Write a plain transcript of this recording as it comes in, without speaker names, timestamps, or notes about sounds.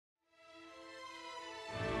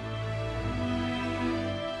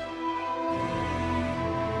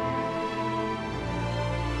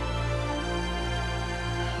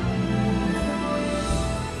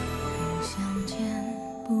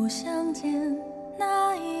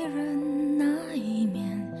哪一人哪一面，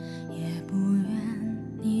也不愿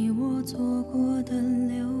你我错过的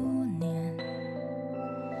流年。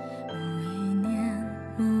某一年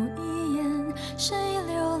某一眼，谁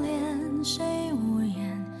留恋谁无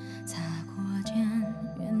言，擦过肩，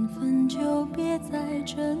缘分就别在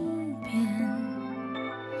枕边。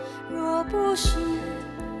若不是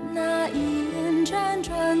那一眼辗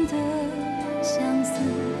转的相思，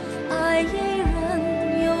爱一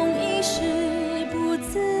人用一世不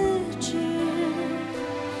自知。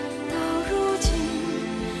到如今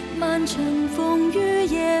满城风雨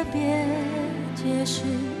也别解释，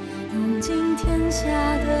用尽天下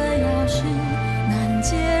的钥匙，难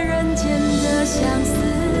解人间的相思。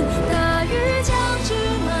大雨将至，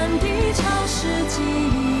满地潮湿，记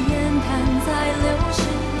忆眼看在流逝。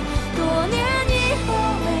多年以后，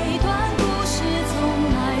每段故事从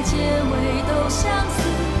来结尾都相似。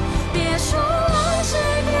别说往事，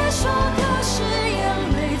别说可是，眼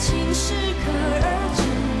泪尽适可而止。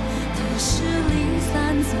得失离散，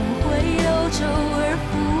总会有周而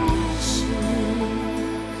复始。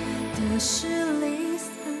得失离散，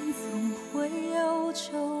总会有周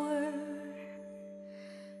而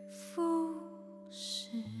复始。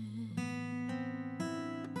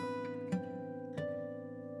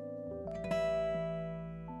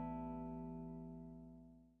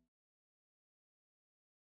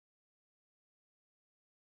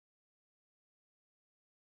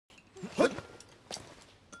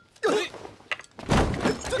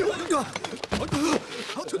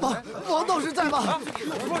王道士在吗？他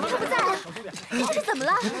不在啊，这是怎么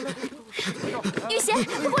了？玉贤，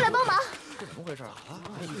快过来帮忙！怎么回事啊？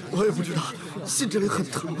我也不知道，心这里很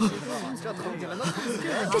疼啊。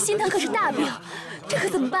这心疼可是大病，这可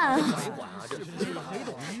怎么办啊？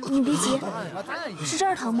你别急，是这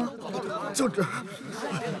儿疼吗？就这儿。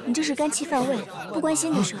你这是肝气犯胃，不关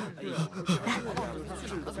心的事儿。来，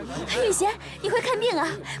玉贤，你会看病啊？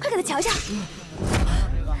快给他瞧瞧。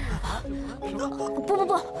不，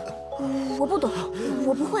我不懂，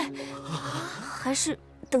我不会，还是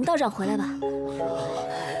等道长回来吧。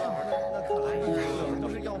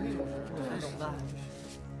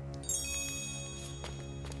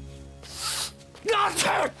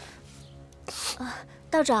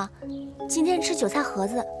道长，今天吃韭菜盒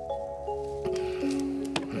子。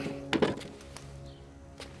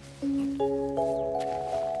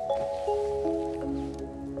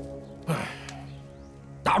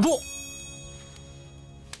打住！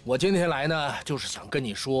我今天来呢，就是想跟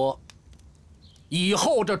你说，以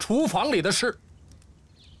后这厨房里的事，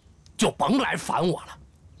就甭来烦我了。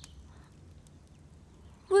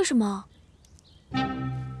为什么？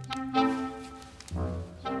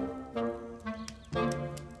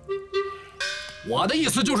我的意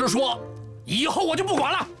思就是说，以后我就不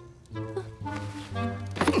管了。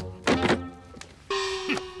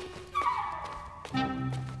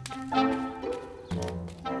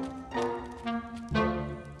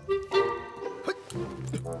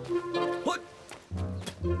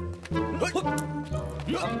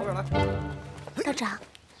道长，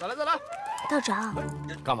再来！道长，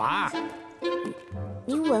干嘛？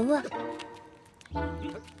您闻闻。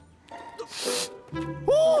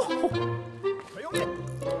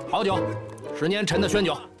好酒，10年陈的宣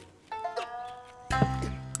酒。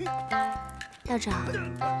道长，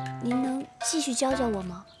您能继续教教我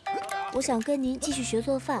吗？我想跟您继续学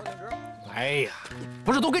做饭。哎呀，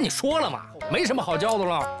不是都跟你说了吗？没什么好教的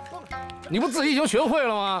了，你不自己已经学会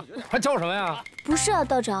了吗？还教什么呀？不是啊，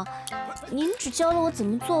道长，您只教了我怎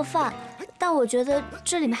么做饭，但我觉得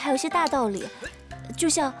这里面还有些大道理，就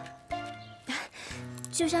像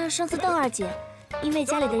上次邓二姐，因为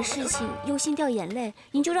家里的事情忧心掉眼泪，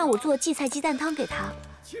您就让我做荠菜鸡蛋汤给她。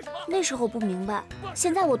那时候不明白，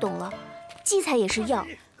现在我懂了，荠菜也是药，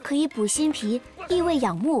可以补心脾、益胃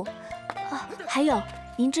养目。啊，还有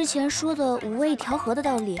您之前说的五味调和的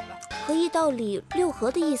道理，和一道理六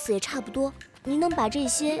合的意思也差不多。您能把这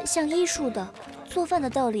些像医术的做饭的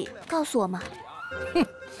道理告诉我吗？哼，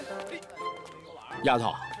丫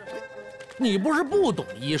头，你不是不懂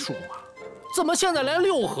医术吗？怎么现在连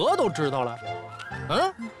六合都知道了？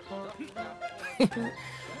嗯？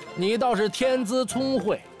你倒是天资聪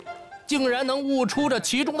慧，竟然能悟出这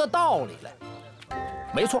其中的道理来。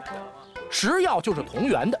没错，食药就是同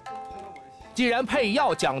源的。既然配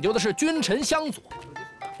药讲究的是君臣相佐，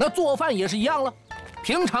那做饭也是一样了。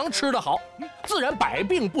平常吃得好，自然百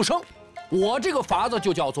病不生。我这个法子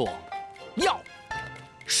就叫做药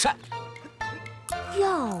膳。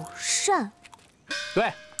药膳。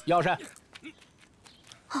对，药膳。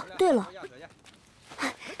哦，对了，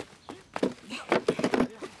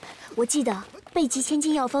我记得《备急千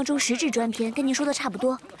金药方》中实质专篇跟您说的差不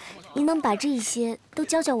多，您能把这些都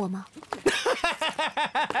教教我吗？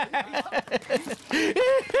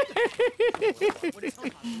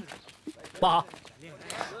不好。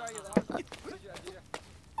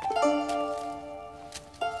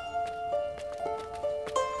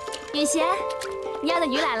允贤，你要的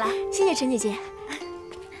鱼来了。谢谢陈姐姐。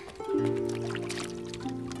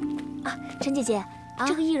啊，陈姐姐，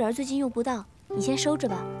这个薏仁最近用不到，你先收着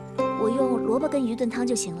吧。我用萝卜跟鱼炖汤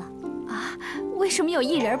就行了。啊，为什么有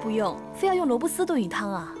薏仁不用，非要用萝卜丝炖鱼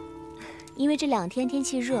汤啊？因为这2天天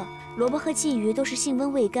气热，萝卜和鲫鱼都是性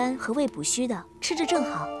温味甘、和胃补虚的，吃着正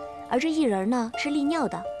好。而这薏仁呢是利尿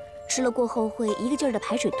的，吃了过后会一个劲儿的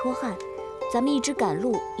排水脱汗。咱们一直赶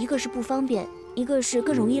路，一个是不方便，一个是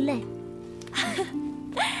更容易累。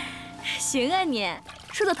行啊你，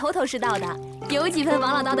说的头头是道的，有几分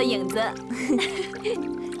王老道的影子。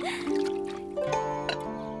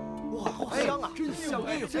哇，好香啊！真香啊！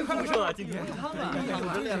真丰盛啊！今天汤啊，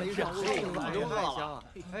练了一上午，又饿了。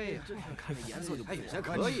哎呀，看这颜色就可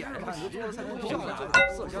以，看你做的菜都漂亮，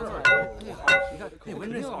色香味儿。你看，你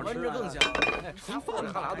闻着好吃，闻着更香。哎，盛饭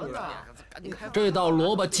了，看都是。赶紧开。这道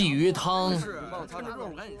萝卜鲫鱼汤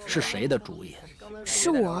是谁的主意？是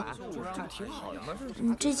我。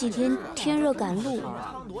这几天天热赶路，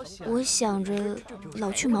我想着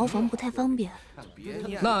老去茅房不太方便。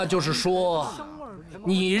那就是说，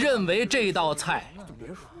你认为这道菜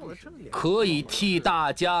可以替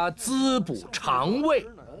大家滋补肠胃，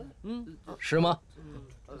是吗？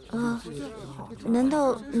难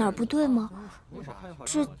道哪儿不对吗？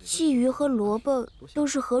这鲫鱼和萝卜都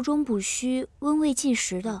是和中补虚、温胃进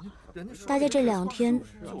食的，大家这2天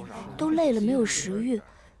都累了，没有食欲，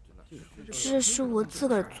这是我自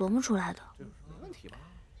个儿琢磨出来的。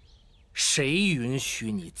谁允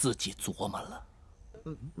许你自己琢磨了？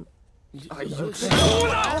哎呦，出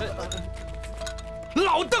来！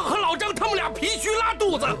老邓和老张他们俩脾虚拉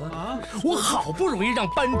肚子，我好不容易让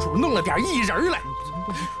班主弄了点薏仁来，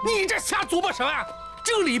你这瞎琢磨什么呀？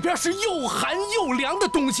这里边是又寒又凉的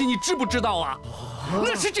东西，你知不知道啊？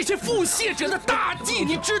那是这些腹泻者的大忌，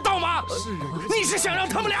你知道吗？你是想让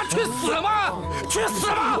他们俩去死吗？去死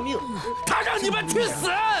吗？他让你们去死！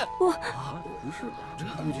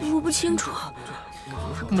我不清楚。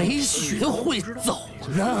没学会走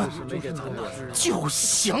呢，就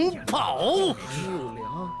想跑。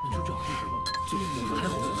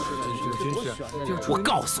我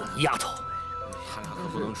告诉你，丫头，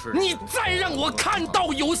你再让我看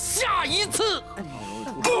到有下一次，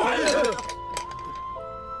滚！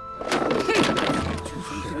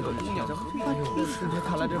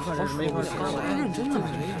看来这饭是没法吃了。认真的，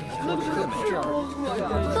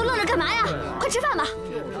都愣着干嘛呀？快吃饭吧！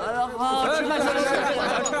好，吃饭，吃，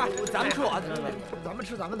咱们吃完，咱们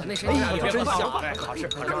吃咱们的。那谁，真香，好吃，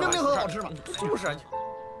这明明很好吃嘛。就是。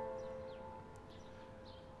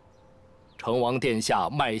成王殿下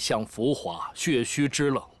脉象浮华，血虚之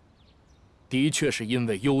冷，的确是因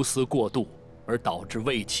为忧思过度而导致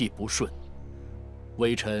胃气不顺。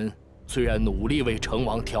微臣虽然努力为成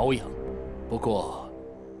王调养，不过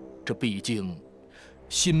这毕竟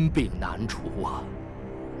心病难除啊。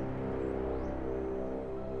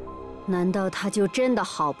难道他就真的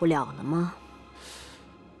好不了了吗？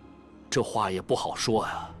这话也不好说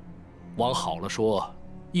呀。往好了说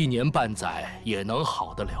，1年半载也能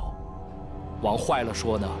好得了；往坏了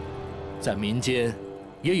说呢，在民间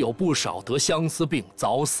也有不少得相思病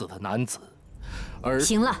早死的男子。而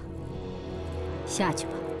行了，下去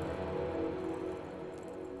吧。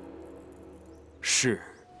是。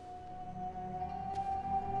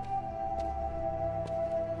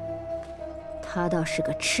他倒是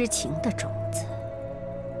个痴情的种子，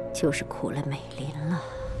就是苦了美林了。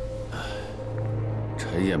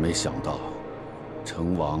臣也没想到，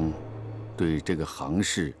成王对这个行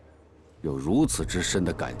氏有如此之深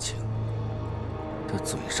的感情。他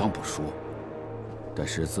嘴上不说，但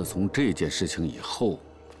是自从这件事情以后，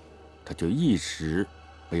他就一直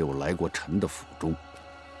没有来过臣的府中，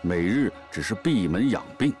每日只是闭门养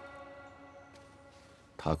病。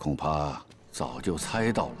他恐怕早就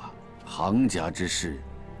猜到了行家之事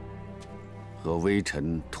和微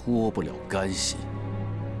臣脱不了干系。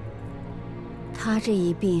他这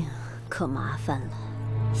一病可麻烦了，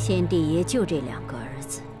先帝爷就这2个儿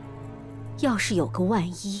子，要是有个万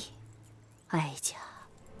一，哀家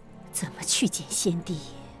怎么去见先帝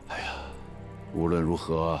爷？哎呀，无论如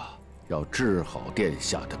何要治好殿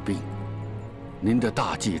下的病，您的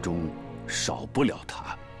大计中少不了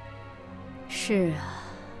他。是啊，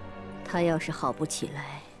他要是好不起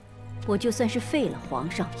来，我就算是废了皇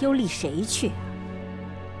上，又立谁去啊？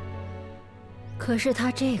可是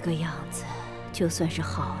他这个样子，就算是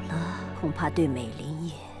好了，恐怕对美林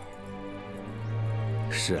也……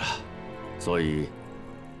是啊。所以，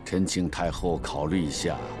臣请太后考虑一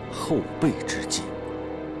下后备之计。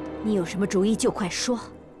你有什么主意就快说。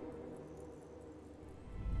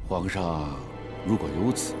皇上如果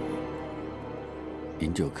有此，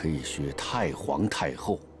您就可以学太皇太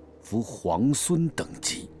后，服皇孙等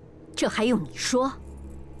级。这还用你说？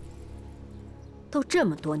都这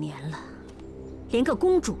么多年了，连个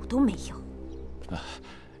公主都没有。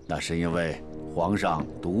那是因为皇上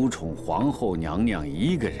独宠皇后娘娘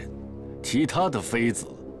一个人，其他的妃子，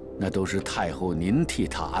那都是太后您替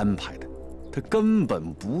她安排的，她根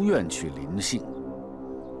本不愿去临幸。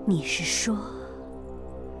你是说？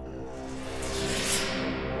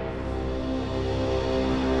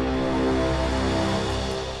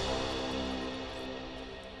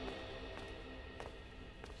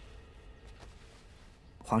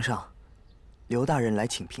皇上，刘大人来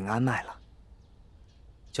请平安脉了。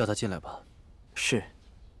叫他进来吧。是。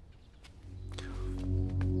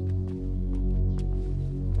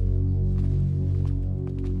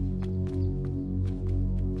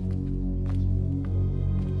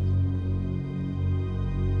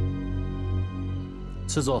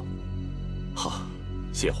赐座。好，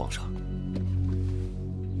谢皇上。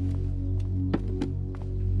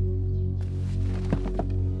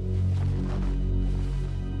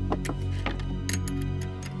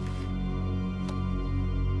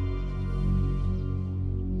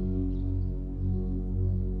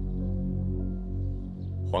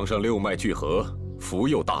皇上六脉俱合，福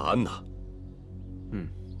佑大安呐。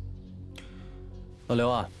老刘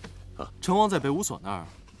啊，成王在北五所那儿，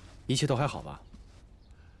一切都还好吧？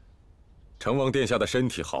成王殿下的身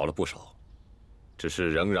体好了不少，只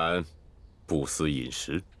是仍然不思饮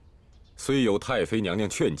食。虽有太妃娘娘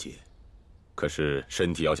劝解，可是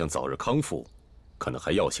身体要想早日康复，可能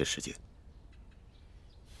还要些时间。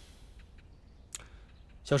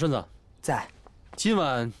小顺子在。今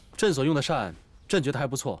晚朕所用的膳，朕觉得还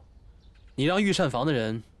不错。你让御膳房的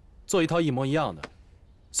人做一套一模一样的，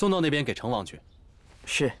送到那边给成王去。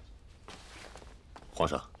是。皇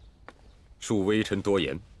上，恕微臣多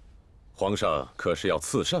言，皇上可是要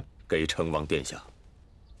赐膳给成王殿下？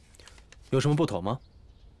有什么不妥吗？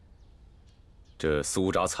这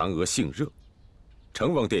酥炸残鹅性热，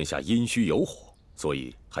成王殿下阴虚有火，所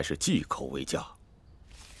以还是忌口为佳。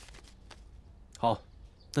好，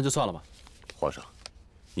那就算了吧。皇上，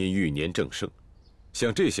您欲年正盛，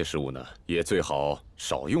像这些食物呢，也最好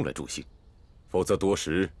少用来助兴，否则多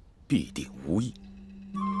食必定无益。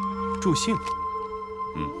助兴？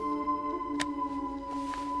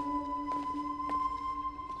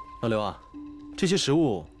老刘啊，这些食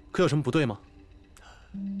物可有什么不对吗？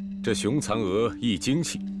这雄蚕鹅益精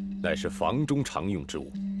气，乃是房中常用之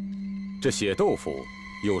物。这血豆腐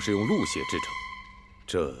又是用鹿血制成，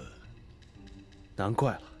这……难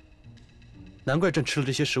怪了，难怪朕吃了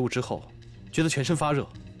这些食物之后，觉得全身发热。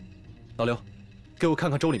老刘，给我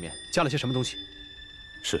看看粥里面加了些什么东西。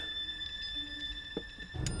是。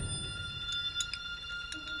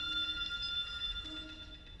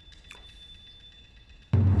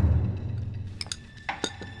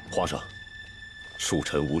皇上，恕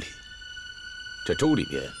臣无礼。这粥里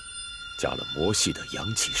面加了磨细的阳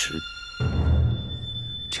气石。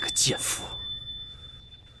这个贱妇！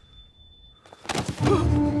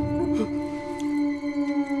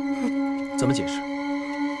怎么解释？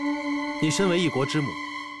你身为一国之母，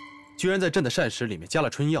居然在朕的膳食里面加了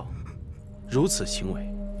春药，如此行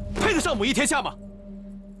为，配得上母仪天下吗？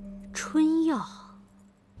春药，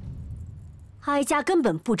哀家根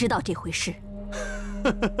本不知道这回事。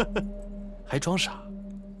还装傻？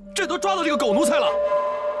朕都抓到这个狗奴才了！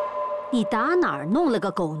你打哪儿弄了个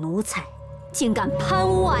狗奴才，竟敢攀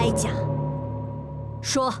污哀家？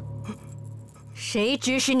说，谁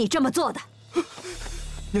指使你这么做的？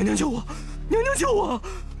娘娘救我！娘娘救我！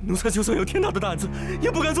奴才就算有天大的胆子，也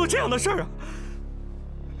不敢做这样的事儿啊！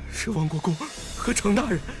是王国公和程大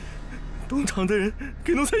人，东厂的人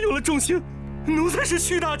给奴才用了重刑，奴才是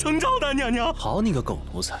屈打成招的。娘娘，好你个狗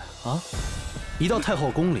奴才啊！一到太后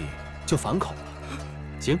宫里就反口了。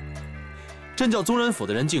行，朕叫宗人府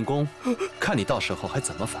的人进宫，看你到时候还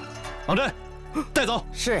怎么反。王震，带走。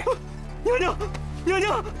是。娘娘，娘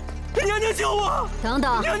娘，娘娘救我！等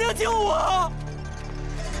等，娘娘救我！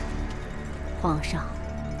皇上，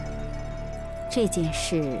这件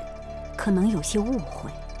事可能有些误会。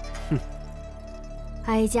哼，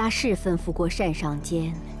哀家是吩咐过膳上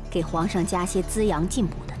监给皇上加些滋阳进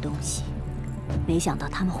补的东西，没想到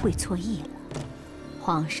他们会错意了。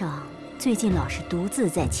皇上最近老是独自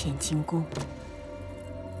在乾清宫，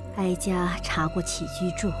哀家查过起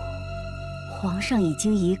居注，皇上已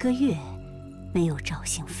经1个月没有召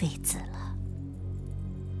幸妃子了。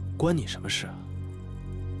关你什么事啊？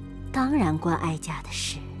当然关哀家的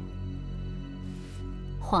事。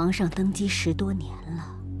皇上登基10多年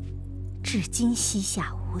了，至今膝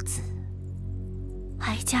下无子，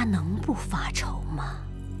哀家能不发愁吗？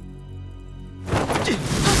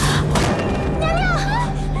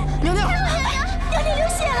娘娘，娘娘，娘娘流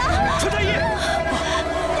血了！传太医，娘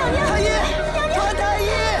娘，太医，传太医。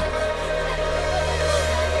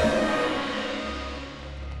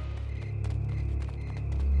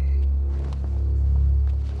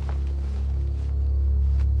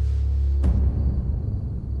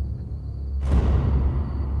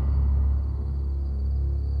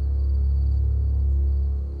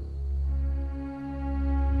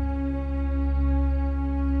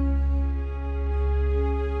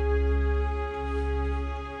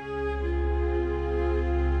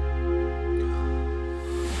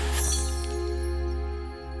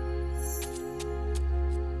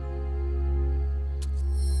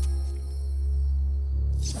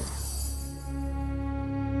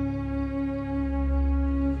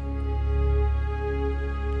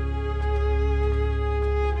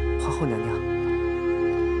皇后娘娘，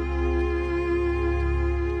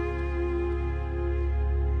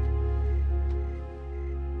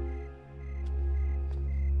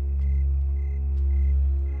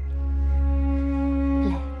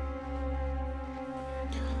来，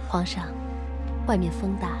皇上，外面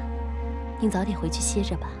风大，您早点回去歇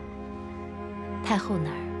着吧。太后那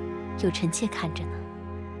儿有臣妾看着呢。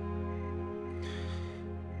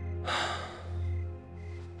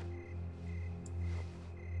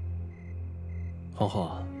皇后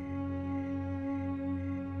啊，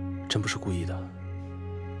朕不是故意的。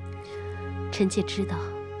臣妾知道，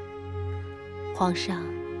皇上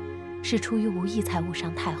是出于无意才误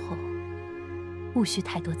伤太后，勿需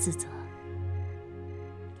太多自责。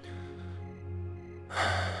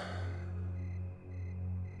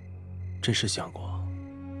朕是想过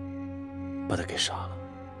把他给杀了，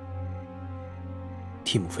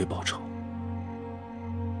替母妃报仇。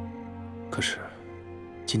可是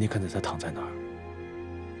今天看见他躺在那儿，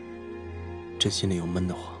朕心里又闷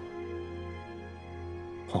得慌。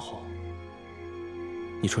皇后，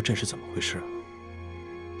你说朕是怎么回事啊？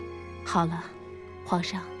好了，皇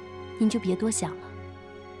上，您就别多想了。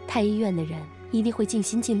太医院的人一定会尽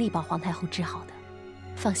心尽力帮皇太后治好的，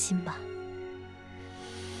放心吧。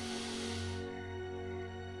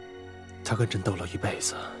他跟朕斗了一辈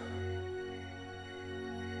子，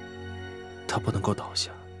他不能够倒下，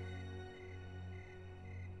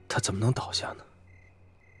他怎么能倒下呢？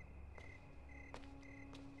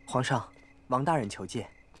皇上，王大人求见。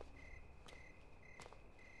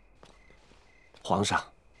皇上，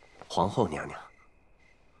皇后娘娘。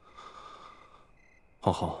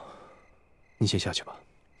皇后，你先下去吧。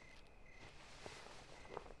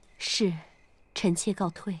是，臣妾告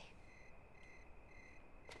退。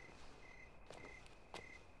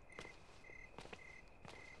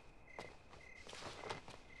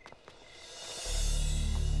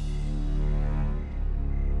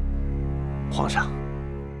皇上，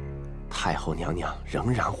太后娘娘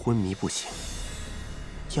仍然昏迷不醒，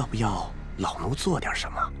要不要老奴做点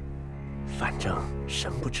什么？反正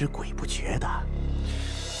神不知鬼不觉的。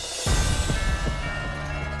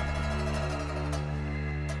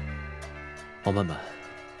王曼曼，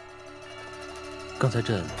刚才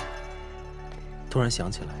朕突然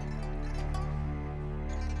想起来，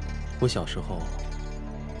我小时候，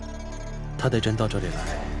他带朕到这里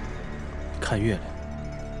来看月亮。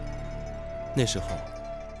那时候，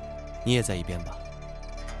你也在一边吧？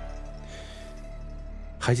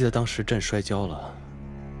还记得当时朕摔跤了，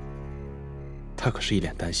他可是一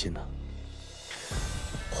脸担心呢。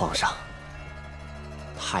皇上，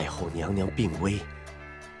太后娘娘病危，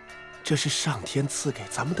这是上天赐给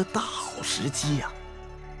咱们的大好时机呀！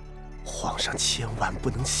皇上千万不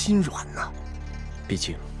能心软呐！毕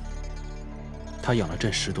竟，他养了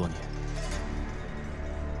朕10多年，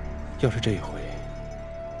要是这一回，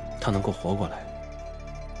他能够活过来，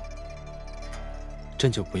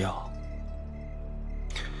朕就不要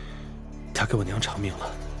他给我娘偿命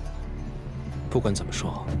了。不管怎么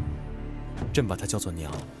说，朕把她叫做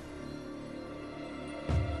娘，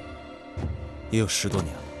也有10多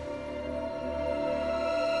年了。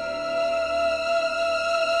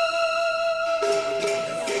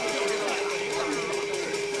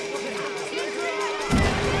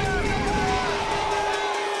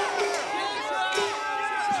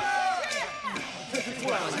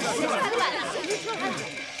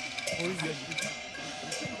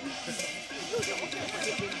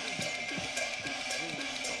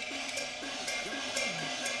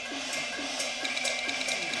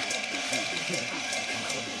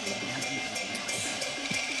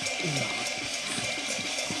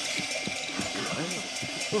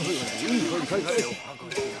要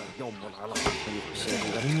不来了，谢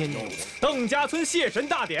神念念。邓家村谢神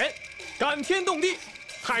大典，感天动地，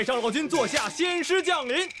太上老君坐下，仙师降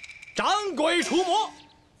临，斩鬼除魔。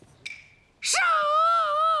烧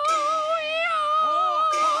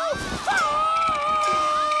呀！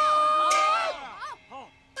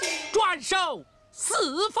转手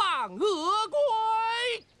四方恶鬼。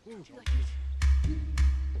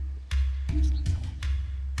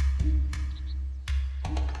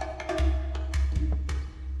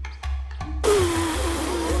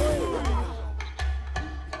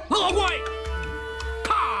恶鬼，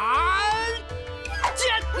看见！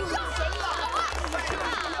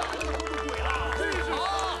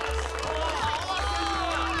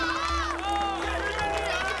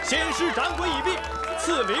仙师斩鬼已毕，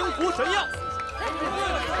赐灵符神药。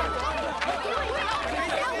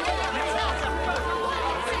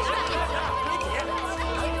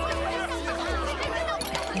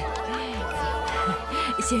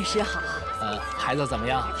仙师好。孩子怎么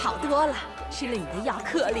样？好多了。吃了你的药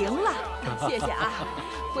可灵了，谢谢啊！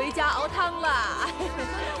回家熬汤了。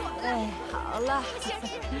哎，好了。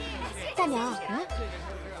大娘，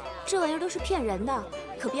这玩意儿都是骗人的，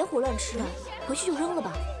可别胡乱吃，回去就扔了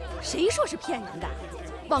吧。谁说是骗人的？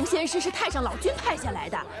王仙师是太上老君派下来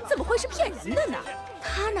的，怎么会是骗人的呢？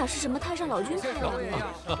他哪是什么太上老君派来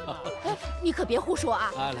的？哎，你可别胡说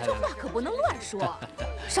啊！这话可不能乱说。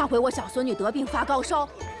上回我小孙女得病发高烧，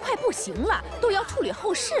快不行了，都要处理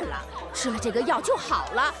后事了。吃了这个药就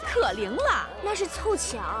好了，可灵了。那是凑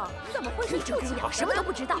巧，怎么会是凑巧？什么都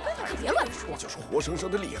不知道，可别乱说。就是活生生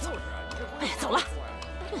的例子。哎呀，走了。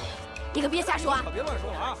你可别瞎说啊！可别乱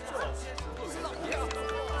说啊！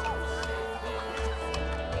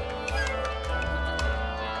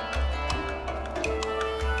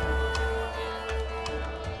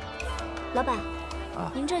老板，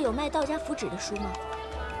您这有卖道家符纸的书吗？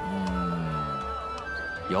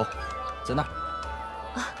有，在那儿。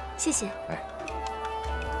啊，谢谢。哎。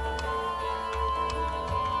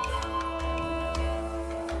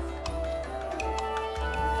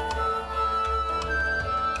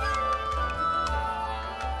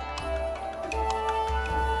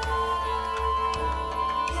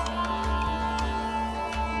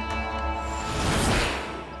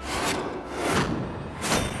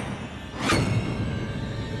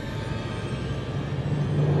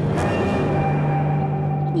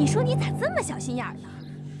你说你咋这么小心眼呢？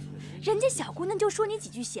人家小姑娘就说你几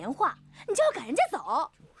句闲话，你就要赶人家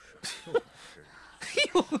走。哎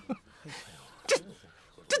呦，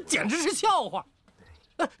这简直是笑话！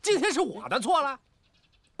今天是我的错了，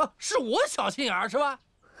是我小心眼是吧？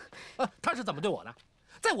他是怎么对我的？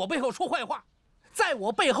在我背后说坏话，在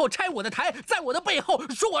我背后拆我的台，在我的背后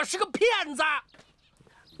说我是个骗子。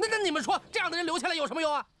那你们说这样的人留下来有什么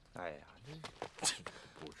用啊？哎呀，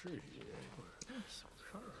不至于。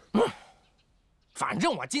反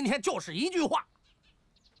正我今天就是一句话，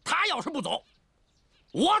他要是不走，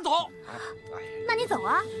我走。那你走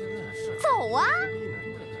啊，走啊，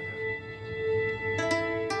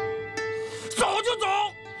走就走。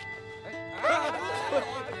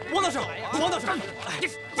王道士，王道士，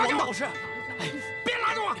王道士，别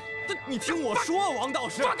拉着我！你听我说，王道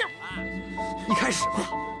士，一开始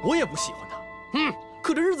吧，我也不喜欢他，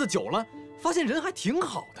可这日子久了，发现人还挺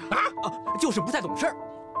好的啊，就是不太懂事儿。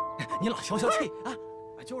你老消消气啊！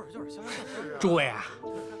就是消消气。诸位啊，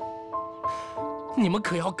你们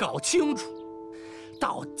可要搞清楚，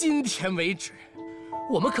到今天为止，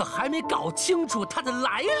我们可还没搞清楚他的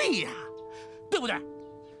来历呀，对不对？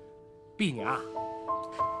毕娘，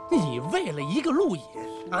你为了一个陆隐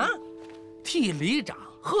啊，替里长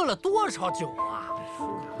喝了多少酒啊？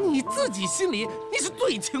你自己心里你是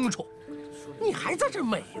最清楚，你还在这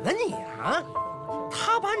美呢你啊？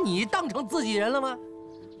他把你当成自己人了吗？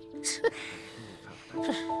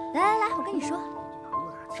来，我跟你说，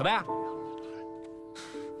什么呀？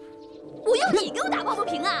我用你给我打抱不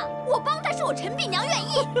平啊！我帮他是我陈碧娘愿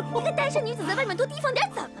意。一个单身女子在外面多提防点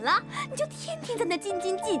怎么了？你就天天在那斤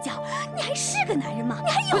斤计较，你还是个男人吗？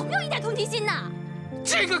你还有没有一点同情心呢？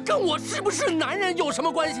这个跟我是不是男人有什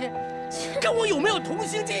么关系？跟我有没有同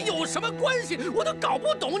心心有什么关系？我都搞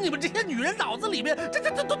不懂你们这些女人脑子里面这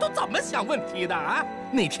都怎么想问题的啊！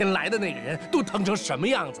那天来的那个人都疼成什么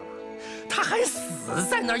样子了？他还死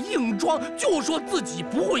在那儿硬装，就说自己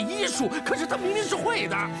不会医术，可是他明明是会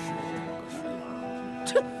的。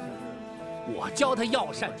这，我教他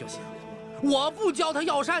药膳就行，我不教他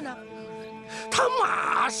药膳呢，他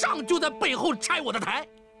马上就在背后拆我的台，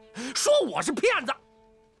说我是骗子。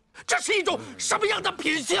这是一种什么样的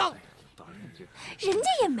品行？人家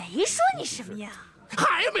也没说你什么呀，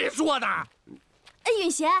还没说呢。允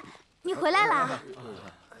贤，你回来了。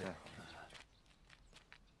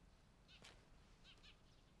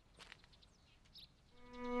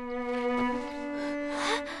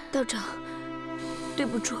道长，对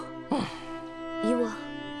不住，以往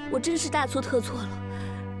我真是大错特错了，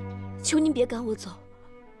求您别赶我走。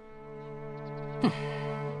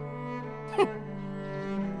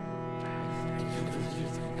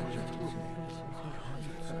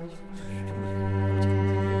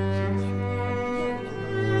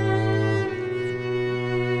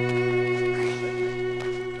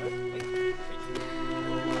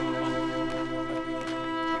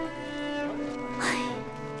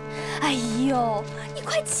哎呦，你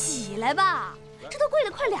快起来吧，这都跪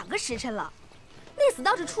了快2个时辰了。那死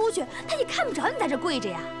道士出去，他也看不着你在这跪着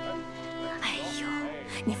呀。哎呦，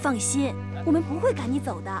你放心，我们不会赶你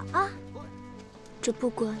走的啊。这不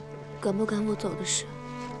关赶不赶我走的事，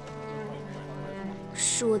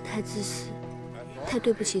是我太自私，太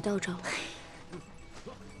对不起道长了。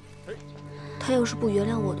他要是不原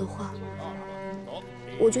谅我的话，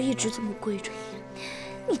我就一直这么跪着。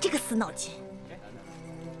你这个死脑筋！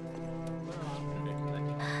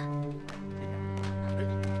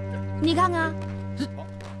你看看，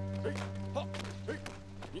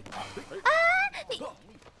哎，你，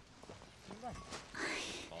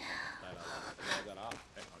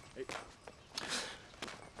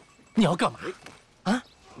你要干嘛？啊？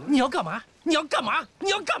你要干嘛？你要干嘛？你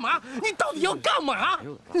要干嘛？你到底要干嘛？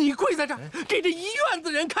你跪在这儿给这一院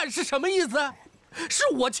子人看是什么意思？是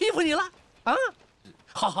我欺负你了？啊？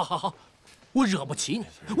好，我惹不起你，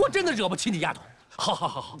我真的惹不起你丫头。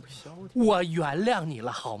好，我原谅你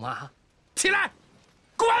了，好吗？起来，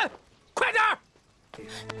滚，快点儿！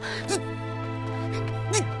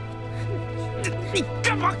你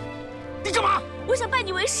干嘛？你干嘛？我想拜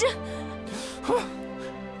你为师。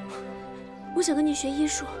我想跟你学医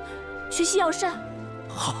术，学习药膳。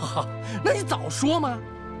好，那你早说嘛！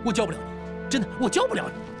我教不了你，真的，我教不了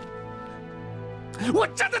你。我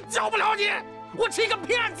真的教不了你，我是一个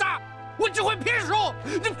骗子，我只会骗术。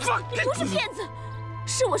你放！你不是骗子，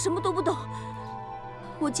是我什么都不懂。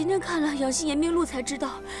我今天看了《养心延命录》才知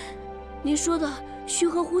道，您说的虚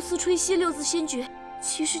和呼丝吹息6字仙诀，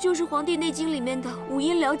其实就是《黄帝内经》里面的5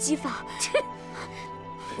阴疗疾法。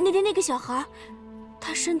那天那个小孩，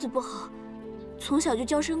他身子不好，从小就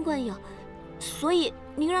娇生惯养，所以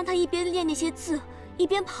您让他一边练那些字，一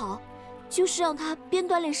边跑，就是让他边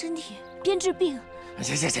锻炼身体边治病。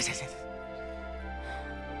行，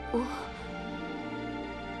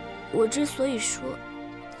我之所以说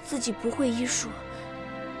自己不会医术，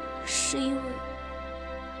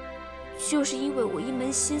就是因为我一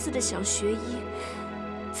门心思的想学医，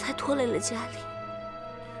才拖累了家里。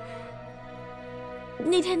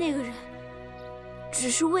那天那个人只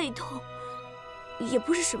是胃痛，也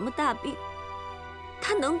不是什么大病，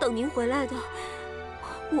他能等您回来的。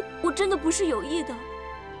我真的不是有意的。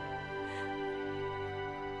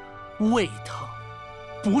胃疼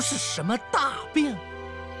不是什么大病，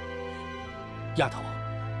丫头，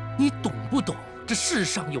你懂不懂？这世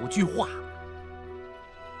上有句话，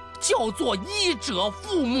叫做“医者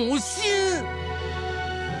父母心”。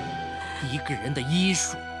一个人的医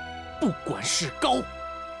术，不管是高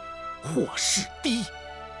或是低，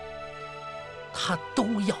他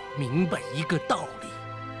都要明白一个道理：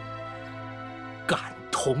感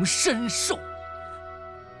同身受。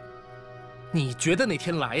你觉得那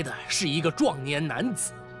天来的是一个壮年男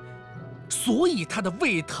子，所以他的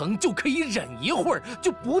胃疼就可以忍一会儿，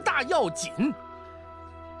就不大要紧。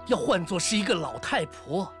要换作是一个老太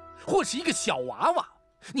婆，或是一个小娃娃，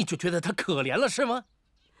你就觉得他可怜了，是吗？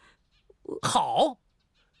好，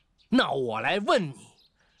那我来问你，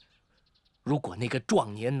如果那个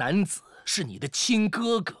壮年男子是你的亲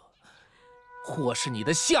哥哥，或是你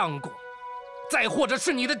的相公，再或者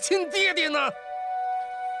是你的亲爹爹呢？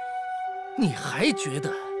你还觉得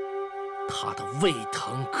他的胃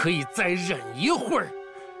疼可以再忍一会儿，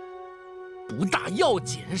不大要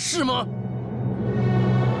紧，是吗？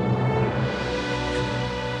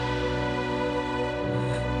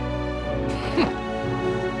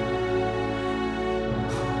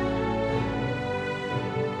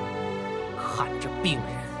看着病人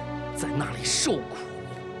在那里受苦，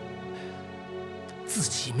自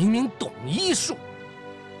己明明懂医术，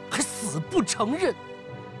还死不承认。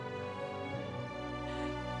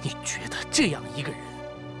你觉得这样一个人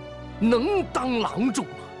能当郎中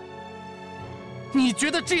吗？你觉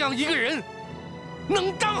得这样一个人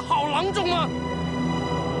能当好郎中吗？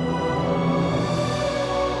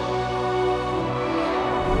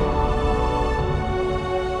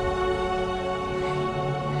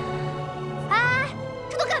哎，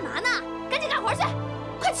这都干嘛呢？赶紧干活去，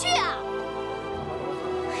快去啊！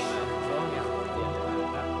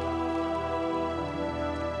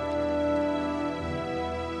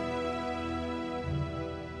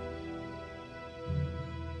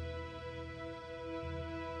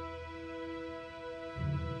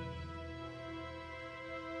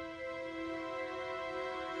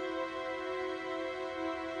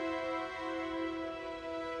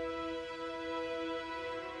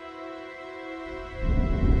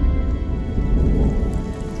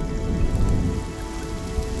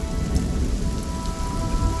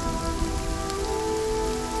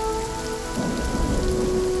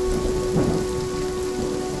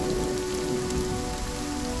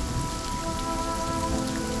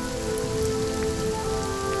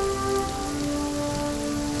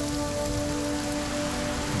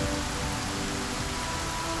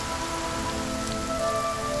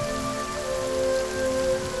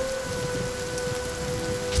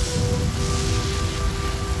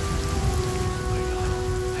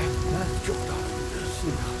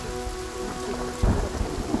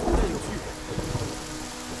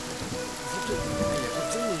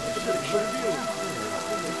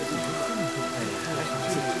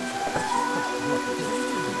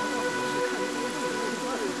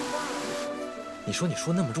你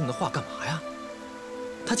说那么重的话干嘛呀？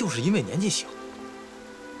他就是因为年纪小，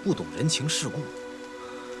不懂人情世故。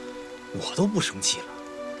我都不生气了，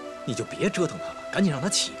你就别折腾他了，赶紧让他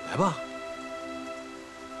起来吧。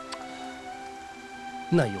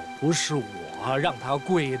那又不是我让他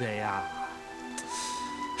跪的呀。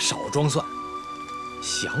少装蒜，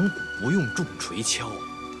响鼓不用重锤敲，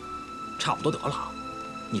差不多得了。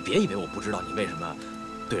你别以为我不知道你为什么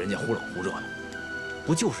对人家忽冷忽热的，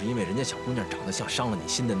不就是因为人家小姑娘长得像伤了你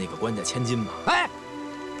心的那个官家千金吗？哎，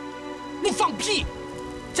你放屁！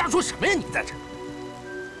瞎说什么呀？你在这。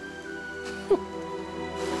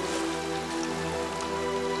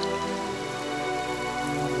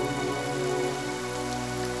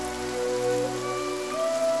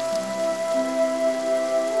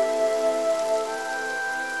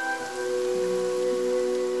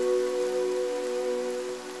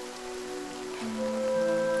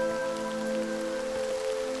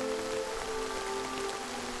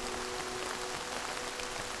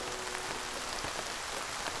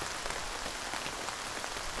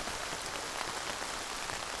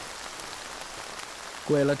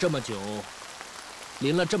跪了这么久，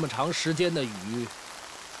淋了这么长时间的雨，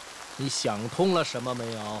你想通了什么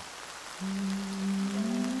没有？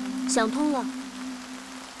想通了。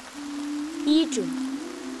医者，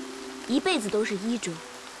一辈子都是医者，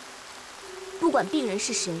不管病人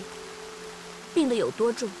是谁，病得有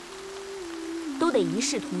多重，都得一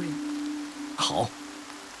视同仁。好，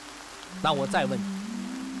那我再问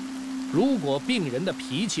你，如果病人的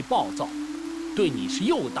脾气暴躁，对你是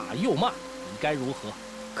又打又骂，你该如何？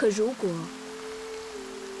可如果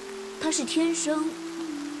他是天生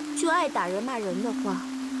就爱打人骂人的话，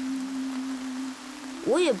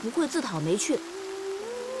我也不会自讨没趣。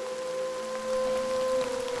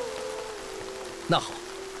那好，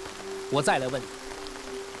我再来问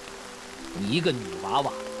你，你一个女娃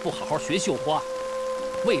娃不好好学绣花，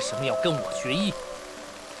为什么要跟我学医？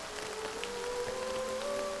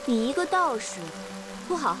你一个道士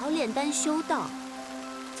不好好炼丹修道，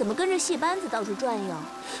怎么跟着戏班子到处转悠，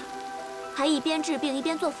还一边治病一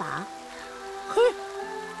边做法？嘿，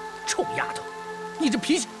臭丫头，你这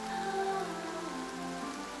脾气！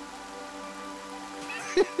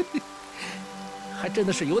还真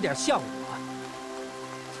的是有点像我。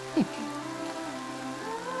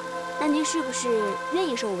那您是不是愿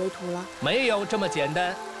意收我为徒了？没有这么简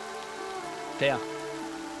单。这样，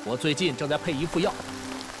我最近正在配一副药，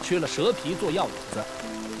缺了蛇皮做药引子。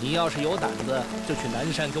你要是有胆子，就去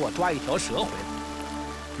南山给我抓一条蛇回来。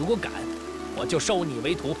如果敢，我就收你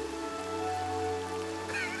为徒。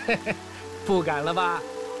不敢了吧？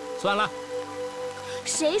算了。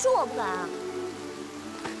谁说我不敢啊？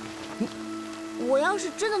我要是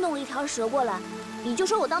真的弄了一条蛇过来，你就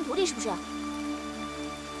收我当徒弟是不是？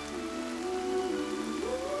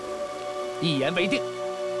一言为定。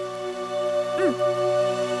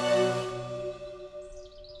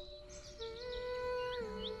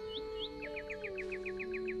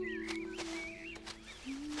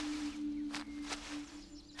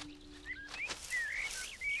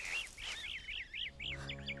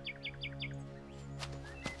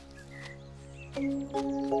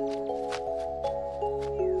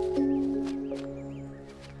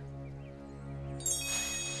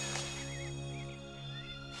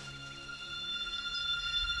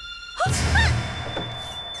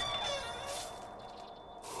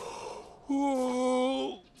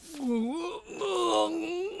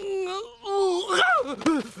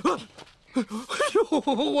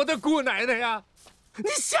我的姑奶奶呀！你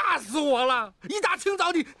吓死我了！一大清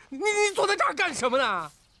早你坐在这儿干什么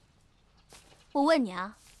呢？我问你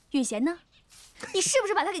啊，允贤呢？你是不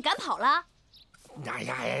是把他给赶跑了？哎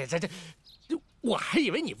呀，这，我还以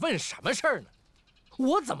为你问什么事儿呢？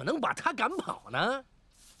我怎么能把他赶跑呢？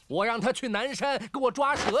我让他去南山给我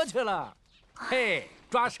抓蛇去了。嘿，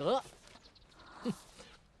抓蛇！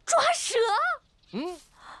抓蛇？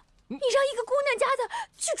你让一个姑娘家的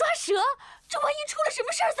去抓蛇，这万一出了什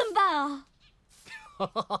么事儿怎么办啊？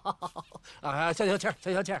啊，消消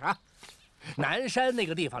气儿啊！南山那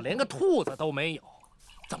个地方连个兔子都没有，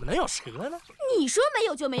怎么能有蛇呢？你说没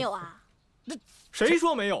有就没有啊？谁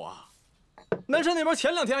说没有啊？南山那边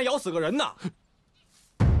前2天还咬死个人呢。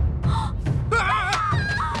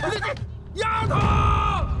丫头！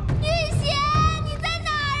允贤，你在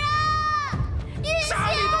哪儿啊？允贤，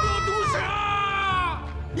山里头有毒蛇！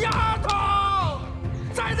丫头，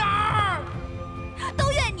在哪儿？都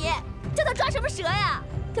怨你，叫他抓什么蛇呀？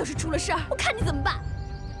要是出了事儿，我看你怎么办。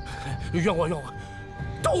怨我，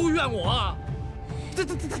都怨我。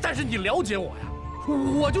但是你了解我呀，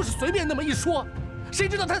我就是随便那么一说，谁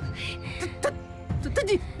知道他，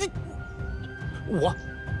你，我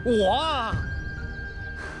啊，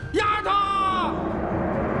丫头，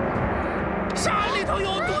山里头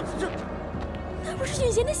有毒！那不是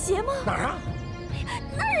允贤的鞋吗？哪儿啊？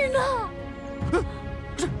那儿呢？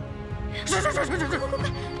是！快！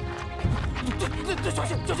小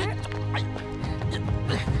心！哎！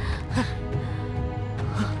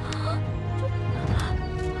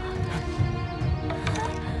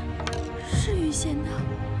是允贤的。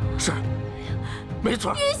是，没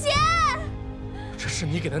错。允贤，这是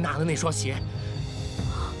你给他拿的那双鞋。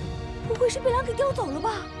不会是被狼给叼走了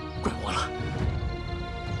吧？怪我了，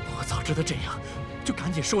我早知道这样，就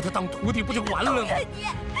赶紧收他当徒弟，不就完了吗？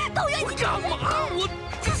都怨你！干嘛？我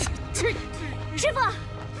这。师傅，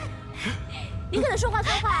你可能说话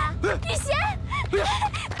算话啊！允贤，快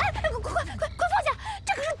放下，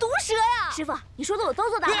这可是毒蛇呀！师傅，你说的我都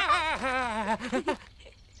做到了。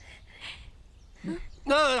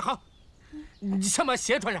那好，你先把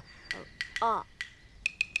鞋穿上。哦。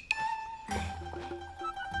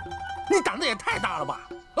你胆子也太大了吧！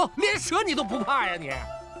哦，连蛇你都不怕呀你？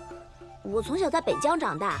我从小在北疆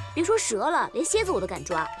长大，别说蛇了，连蝎子我都敢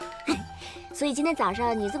抓。所以今天早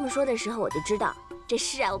上你这么说的时候，我就知道这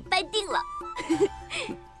事啊，我掰定了。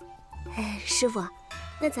师傅，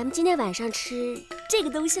那咱们今天晚上吃这个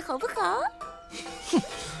东西好不好？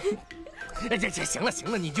行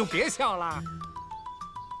了，你就别笑了。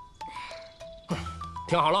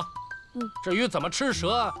听好了，至于怎么吃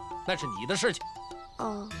蛇，那是你的事情。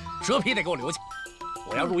哦，蛇皮得给我留下，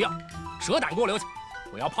我要入药；蛇胆给我留下，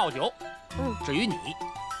我要泡酒。至于你。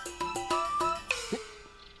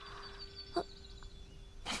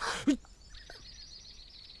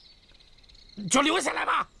就留下来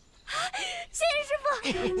吧。谢谢师傅，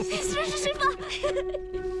师傅。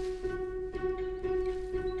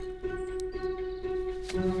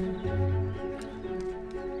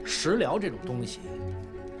食疗这种东西，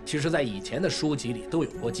其实在以前的书籍里都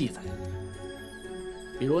有过记载，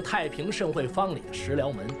比如《太平盛会方》里的食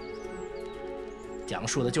疗门，讲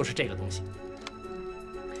述的就是这个东西。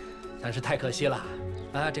但是太可惜了，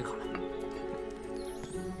啊，这个好了，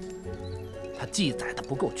它记载的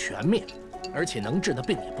不够全面。而且能治的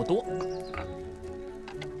病也不多。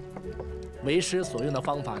为师所用的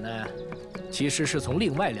方法呢，其实是从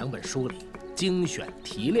另外2本书里精选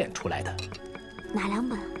提炼出来的。哪2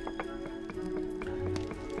本？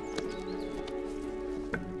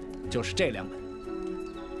就是这2本，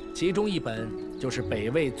其中1本就是北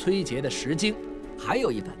魏崔杰的《石经》，还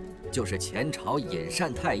有1本就是前朝尹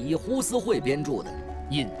善太医呼思慧编著的《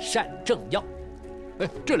尹善正要》。哎，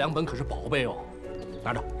这2本可是宝贝哦，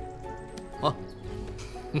拿着。啊，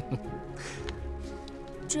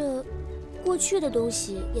这过去的东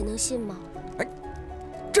西也能信吗？哎，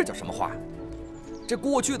这叫什么话？这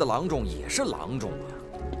过去的郎中也是郎中啊。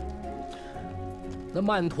那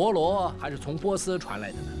曼陀罗还是从波斯传来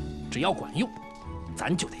的呢，只要管用，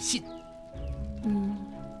咱就得信。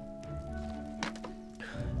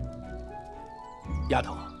丫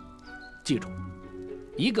头，记住，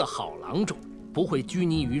一个好郎中不会拘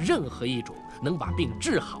泥于任何一种能把病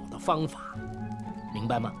治好的方法，明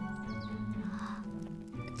白吗？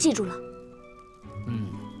记住了。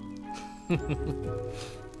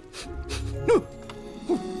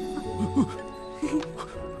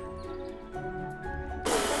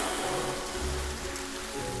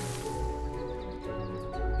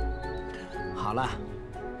好了，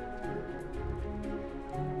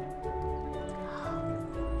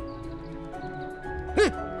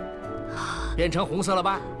变成红色了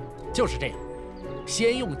吧？就是这样，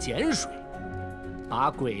先用碱水把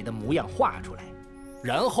鬼的模样画出来，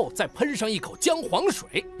然后再喷上一口姜黄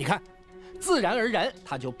水，你看，自然而然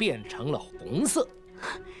它就变成了红色。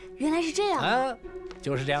原来是这样啊，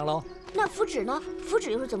就是这样喽。那符纸呢？符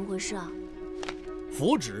纸又是怎么回事啊？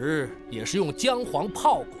符纸也是用姜黄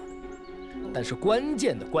泡过的，但是关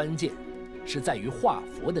键是在于画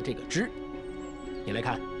符的这个汁。你来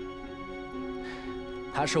看，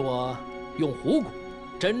它是我用虎骨、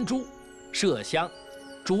珍珠、麝香、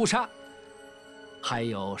朱砂，还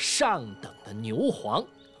有上等的牛黄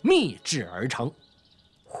秘制而成。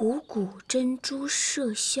虎骨、珍珠、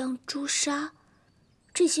麝香、朱砂，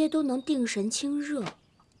这些都能定神清热，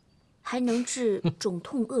还能治肿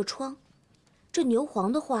痛恶疮。这牛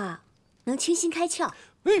黄的话，能清心开窍。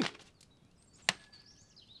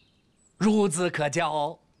孺子可教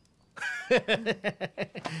哦。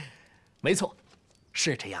没错，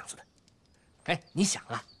是这样子的。哎，你想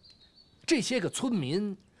啊，这些个村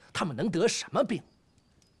民，他们能得什么病？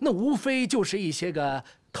那无非就是一些个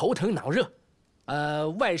头疼脑热，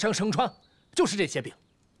外伤生疮，就是这些病。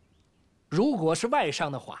如果是外伤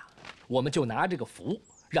的话，我们就拿这个符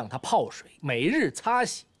让他泡水，每日擦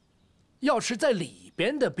洗。要是在里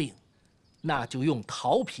边的病，那就用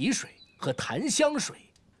桃皮水和檀香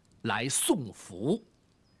水来送服。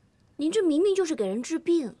您这明明就是给人治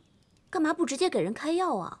病，干嘛不直接给人开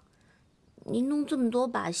药啊？您弄这么多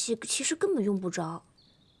把戏，其实根本用不着。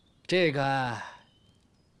这个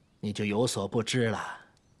你就有所不知了。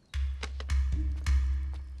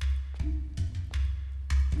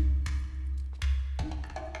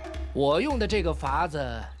我用的这个法子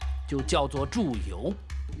就叫做注油。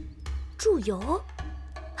注油？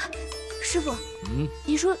师傅，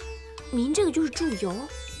您说您这个就是注油？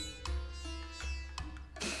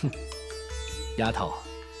哼，丫头，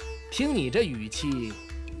听你这语气，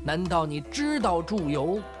难道你知道注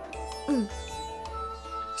油？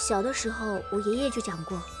小的时候我爷爷就讲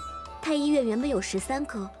过，太医院原本有13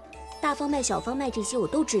科，大方脉、小方脉这些我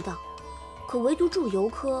都知道，可唯独注油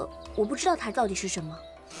科我不知道它到底是什么。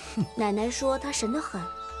奶奶说它神得很，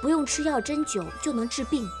不用吃药针灸就能治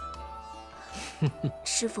病。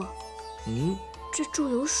师傅，这注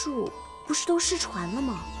油术不是都失传了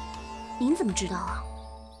吗？您怎么知道啊？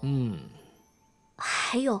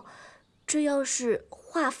还有，这要是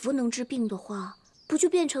画符能治病的话，不就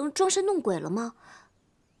变成装神弄鬼了吗？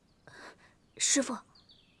师傅，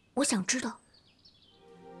我想知道。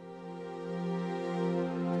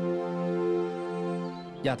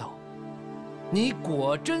丫头，你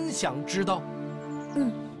果真想知道？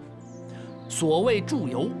所谓注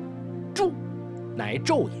油，注乃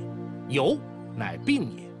咒也，油乃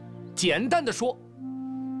病也。简单的说，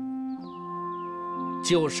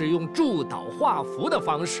就是用祝祷画符的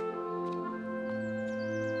方式，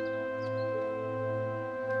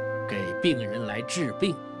给病人来治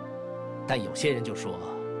病。但有些人就说：“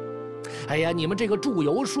哎呀，你们这个祝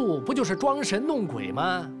油术不就是装神弄鬼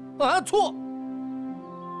吗？”错，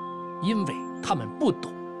因为他们不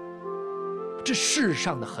懂，这世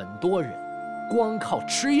上的很多人，光靠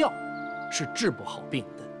吃药是治不好病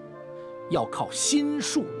的，要靠心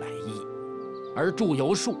术来医，而祝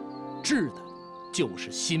油术治的就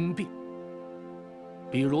是心病。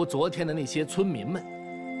比如昨天的那些村民们，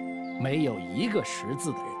没有一个识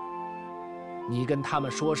字的人。你跟他们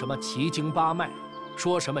说什么奇经八脉，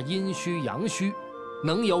说什么阴虚阳虚，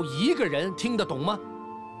能有一个人听得懂吗？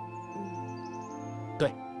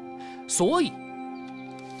对，所以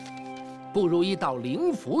不如一道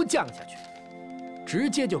灵符降下去，直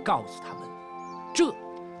接就告诉他们，这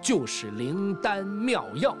就是灵丹妙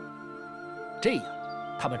药，这样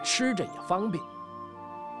他们吃着也方便，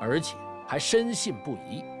而且还深信不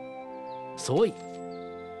疑，所以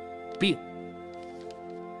病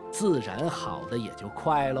自然好的也就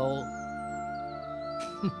快喽。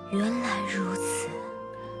原来如此，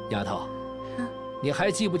丫头，你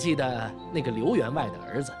还记不记得那个刘员外的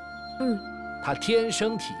儿子？他天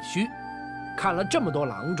生体虚，看了这么多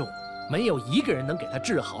郎中，没有一个人能给他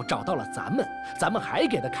治好，找到了咱们还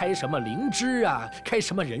给他开什么灵芝啊，开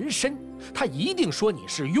什么人参，他一定说你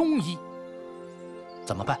是庸医。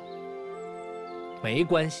怎么办？没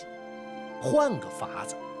关系，换个法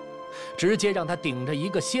子。直接让他顶着一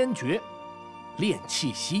个仙诀，练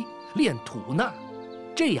气息，练吐纳，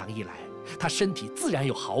这样一来，他身体自然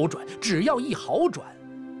有好转。只要一好转，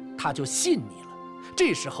他就信你了。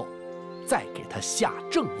这时候，再给他下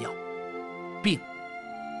正药，病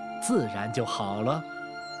自然就好了。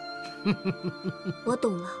我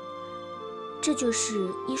懂了，这就是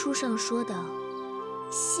医书上说的“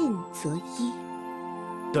信则医”。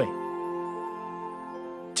对，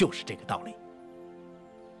就是这个道理。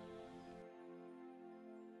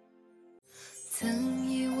曾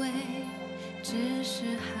以为只是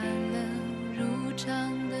寒冷如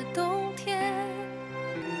常的冬天，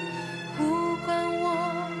呼唤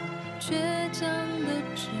我倔强的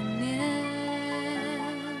执念。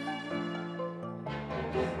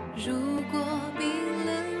如果冰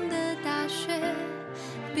冷的大雪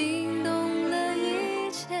冰冻了一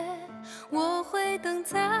切，我会等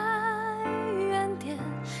在原点，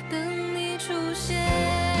等你出现。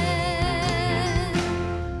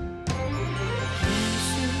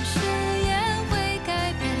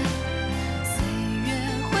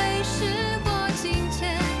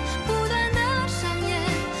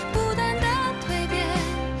退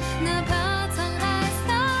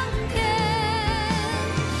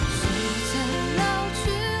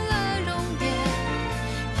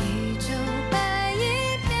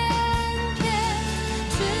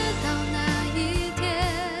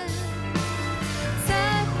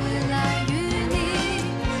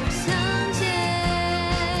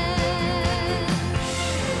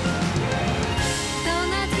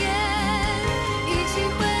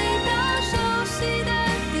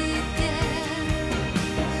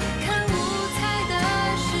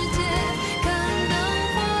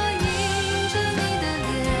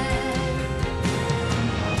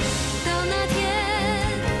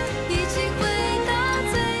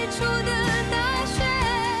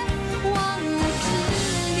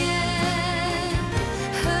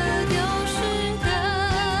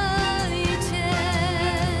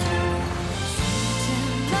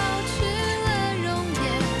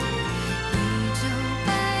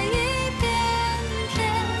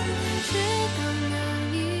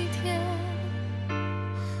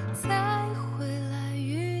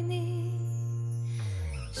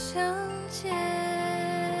相见。